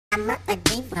Hi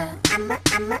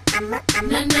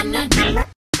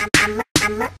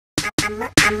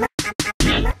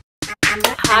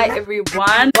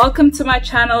everyone, welcome to my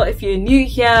channel. If you're new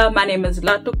here, my name is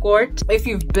Latokort. If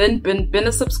you've been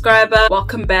a subscriber,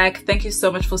 welcome back. Thank you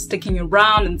so much for sticking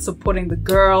around and supporting the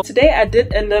girl. Today I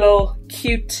did a little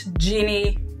cute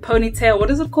genie ponytail.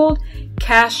 What is it called?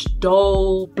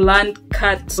 KashDoll blunt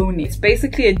cut pony. It's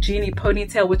basically a genie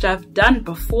ponytail, which I've done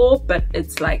before, but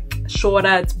it's like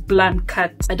shorter, it's blunt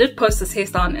cut. I did post this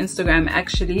hairstyle on Instagram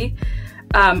actually,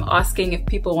 asking if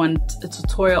people want a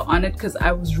tutorial on it because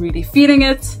I was really feeling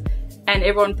it, and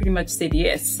everyone pretty much said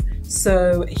yes.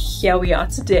 So here we are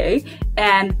today,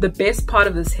 and the best part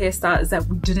of this hairstyle is that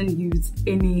we didn't use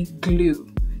any glue.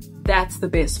 That's the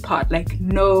best part, like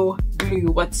no glue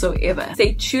whatsoever.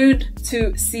 Stay tuned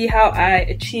to see how I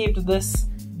achieved this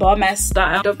bomb ass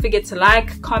style. Don't forget to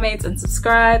like, comment and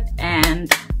subscribe,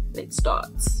 and let's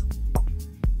start.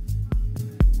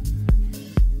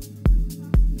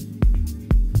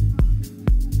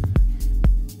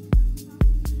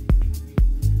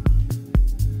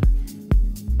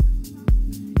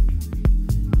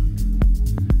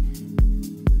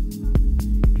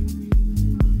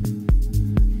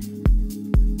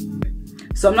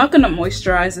 So I'm not going to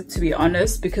moisturize it, to be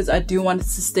honest, because I do want it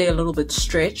to stay a little bit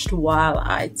stretched while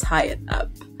I tie it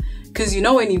up. Because you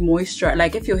know when you moisturize,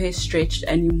 like if your hair's stretched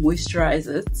and you moisturize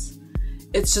it,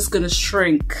 it's just going to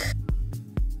shrink.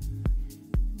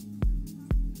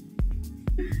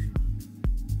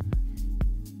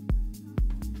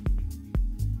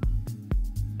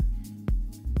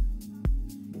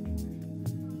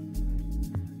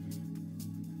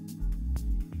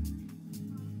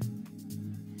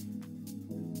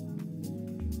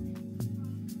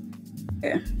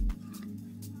 Okay.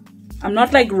 I'm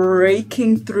not like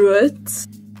raking through it.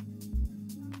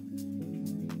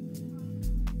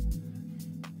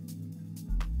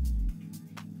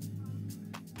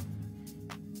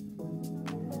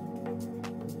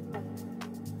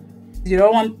 You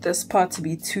don't want this part to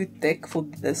be too thick for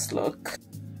this look.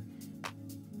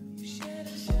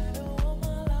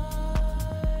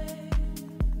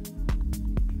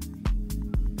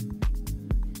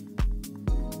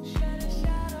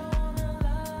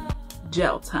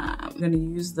 Gel time. I'm gonna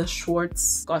use the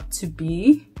Schwartz Got to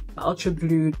Be Ultra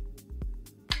Blue,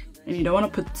 and you don't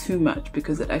want to put too much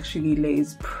because it actually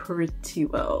lays pretty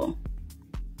well.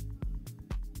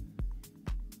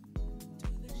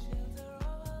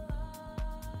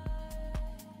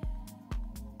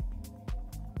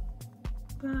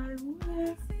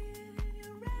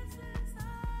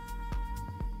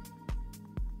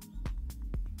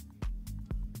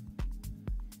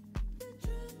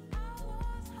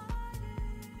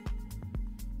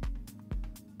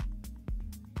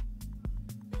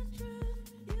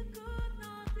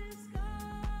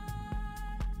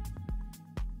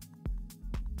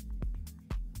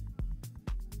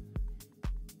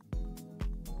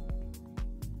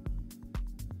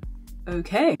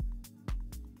 Okay.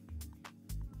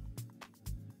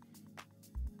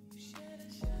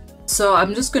 So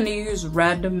I'm just going to use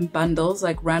random bundles,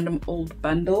 like random old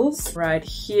bundles right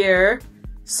here.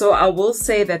 So I will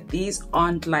say that these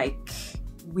aren't like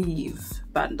weave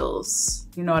bundles.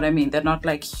 You know what I mean? They're not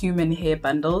like human hair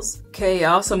bundles. Okay,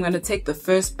 yeah, so I'm going to take the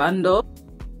first bundle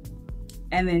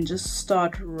and then just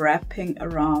start wrapping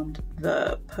around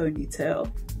the ponytail.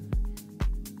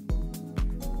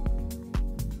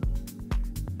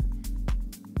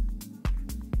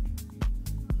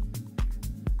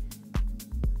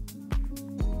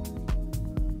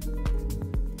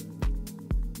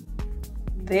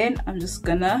 Then I'm just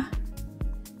gonna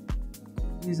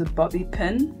use a bobby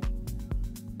pin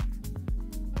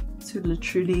to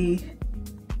literally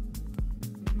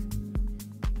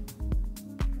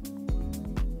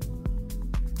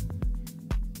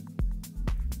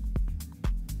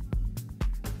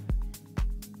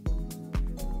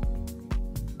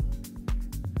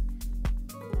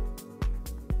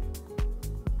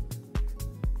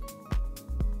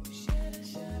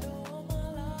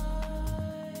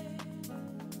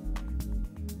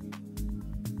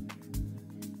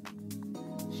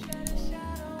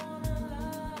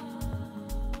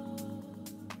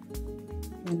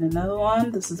and another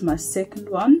one. This is my second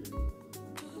one.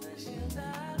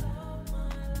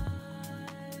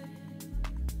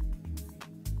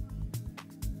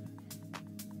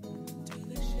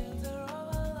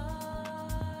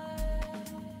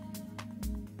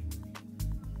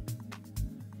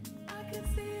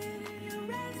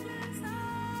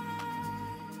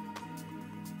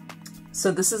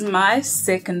 So this is my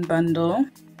second bundle.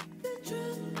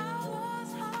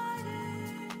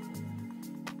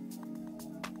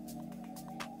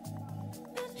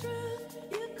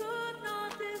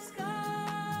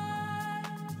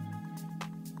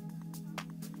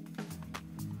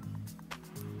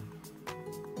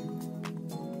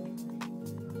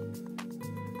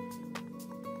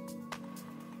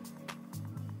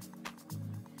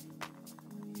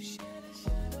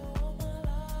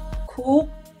 cool.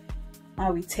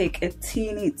 Now we take a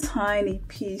teeny tiny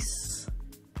piece,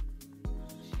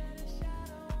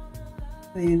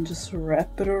 then just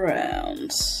wrap it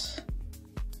around.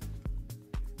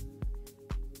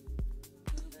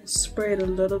 Spray it a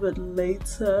little bit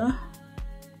later.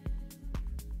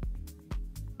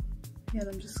 And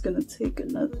I'm just gonna take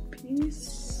another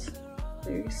piece,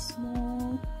 very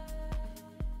small.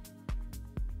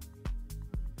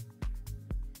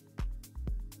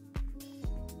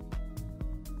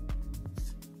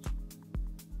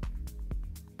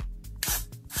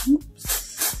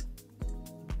 Oops.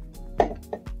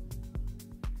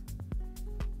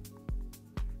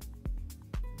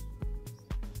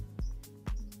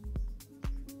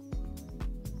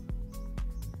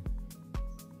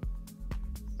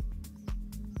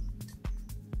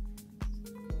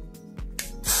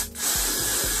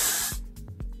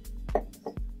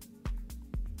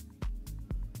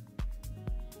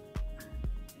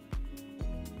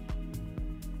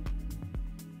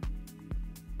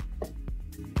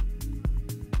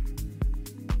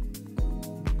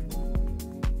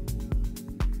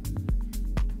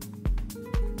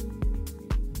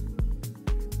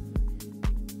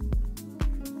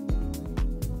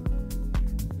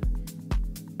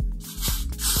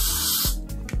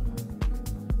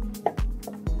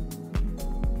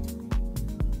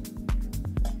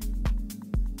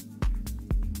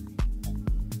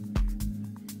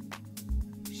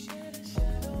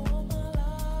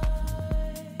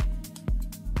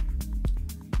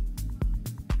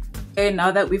 Okay,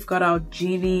 now that we've got our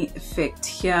genie effect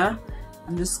here,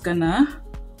 I'm just gonna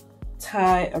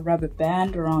tie a rubber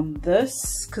band around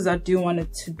this because I do want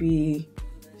it to be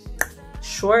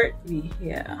short.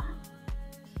 Yeah.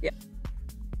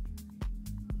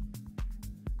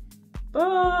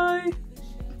 Bye.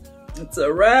 It's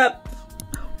a wrap.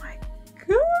 Oh my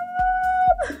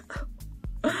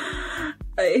god.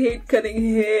 I hate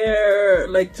cutting hair,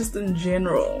 like just in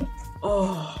general.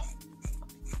 Oh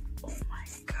my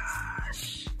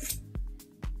gosh.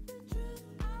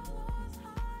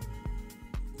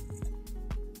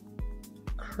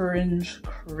 Cringe,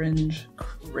 cringe,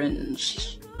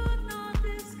 cringe.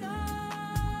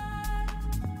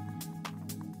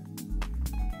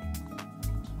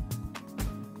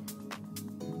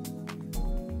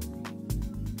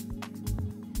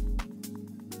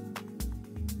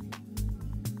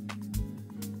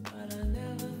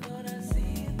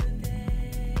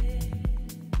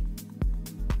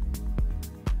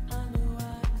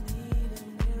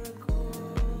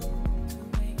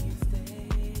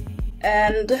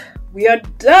 And we are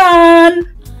done.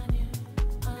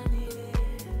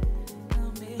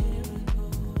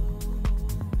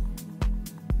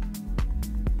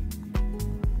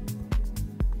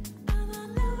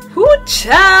 Whoo,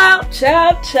 ciao,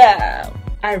 ciao, ciao.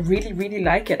 I really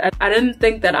like it. I didn't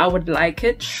think that I would like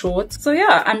it short. So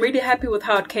yeah, I'm really happy with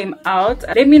how it came out.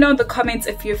 Let me know in the comments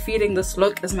if you're feeling this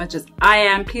look as much as I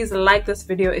am. Please like this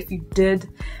video if you did.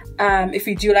 If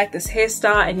you do like this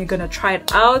hairstyle and you're gonna try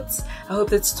it out. I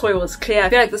hope this tutorial was clear. I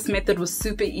feel like this method was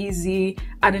super easy.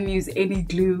 I didn't use any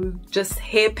glue, just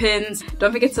hairpins.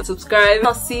 Don't forget to subscribe.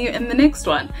 I'll see you in the next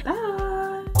one. Bye.